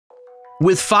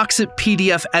With Foxit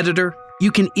PDF Editor,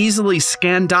 you can easily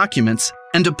scan documents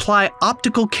and apply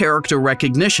Optical Character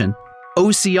Recognition,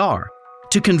 OCR,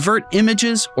 to convert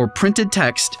images or printed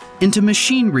text into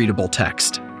machine-readable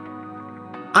text.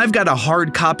 I've got a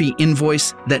hard copy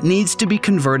invoice that needs to be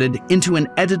converted into an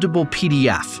editable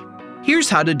PDF. Here's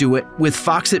how to do it with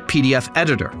Foxit PDF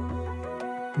Editor.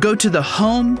 Go to the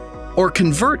Home or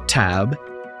Convert tab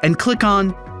and click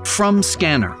on From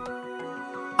Scanner.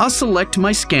 I'll select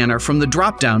my scanner from the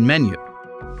drop-down menu.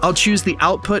 I'll choose the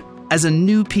output as a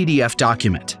new PDF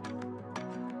document.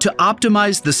 To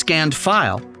optimize the scanned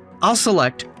file, I'll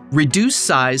select Reduce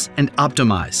Size and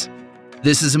Optimize.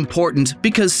 This is important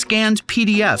because scanned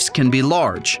PDFs can be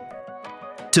large.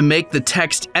 To make the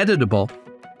text editable,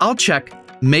 I'll check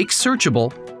Make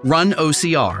Searchable, Run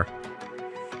OCR.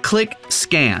 Click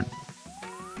Scan.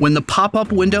 When the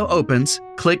pop-up window opens,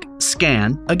 click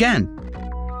Scan again.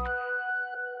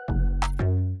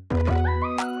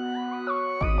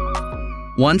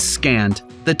 Once scanned,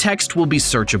 the text will be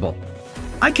searchable.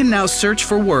 I can now search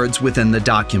for words within the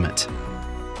document.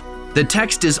 The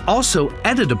text is also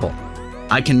editable.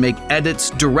 I can make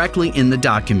edits directly in the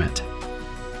document.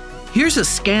 Here's a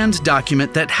scanned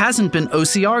document that hasn't been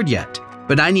OCR'd yet,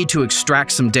 but I need to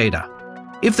extract some data.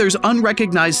 If there's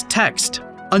unrecognized text,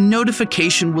 a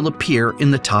notification will appear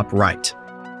in the top right.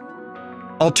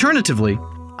 Alternatively,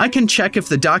 I can check if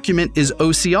the document is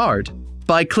OCR'd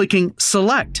by clicking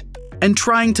Select and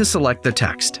trying to select the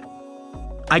text.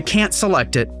 I can't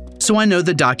select it, so I know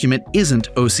the document isn't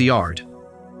OCR'd.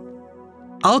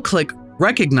 I'll click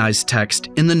Recognize Text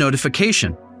in the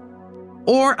notification,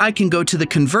 or I can go to the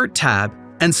Convert tab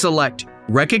and select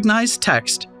Recognize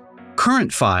Text,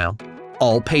 Current File,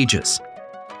 All Pages.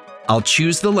 I'll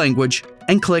choose the language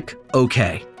and click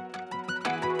OK.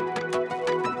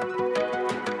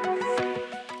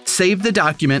 Save the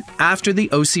document after the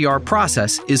OCR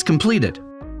process is completed.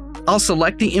 I'll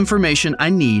select the information I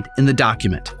need in the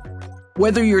document.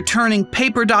 Whether you're turning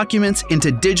paper documents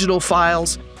into digital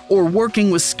files or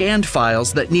working with scanned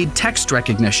files that need text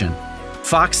recognition,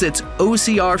 Foxit's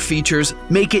OCR features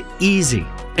make it easy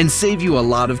and save you a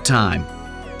lot of time.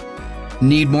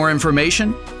 Need more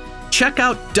information? Check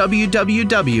out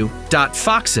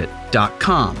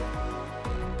www.foxit.com.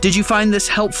 Did you find this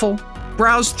helpful?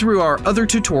 Browse through our other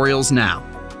tutorials now.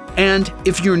 And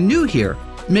if you're new here,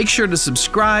 make sure to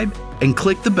subscribe and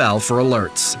click the bell for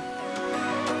alerts.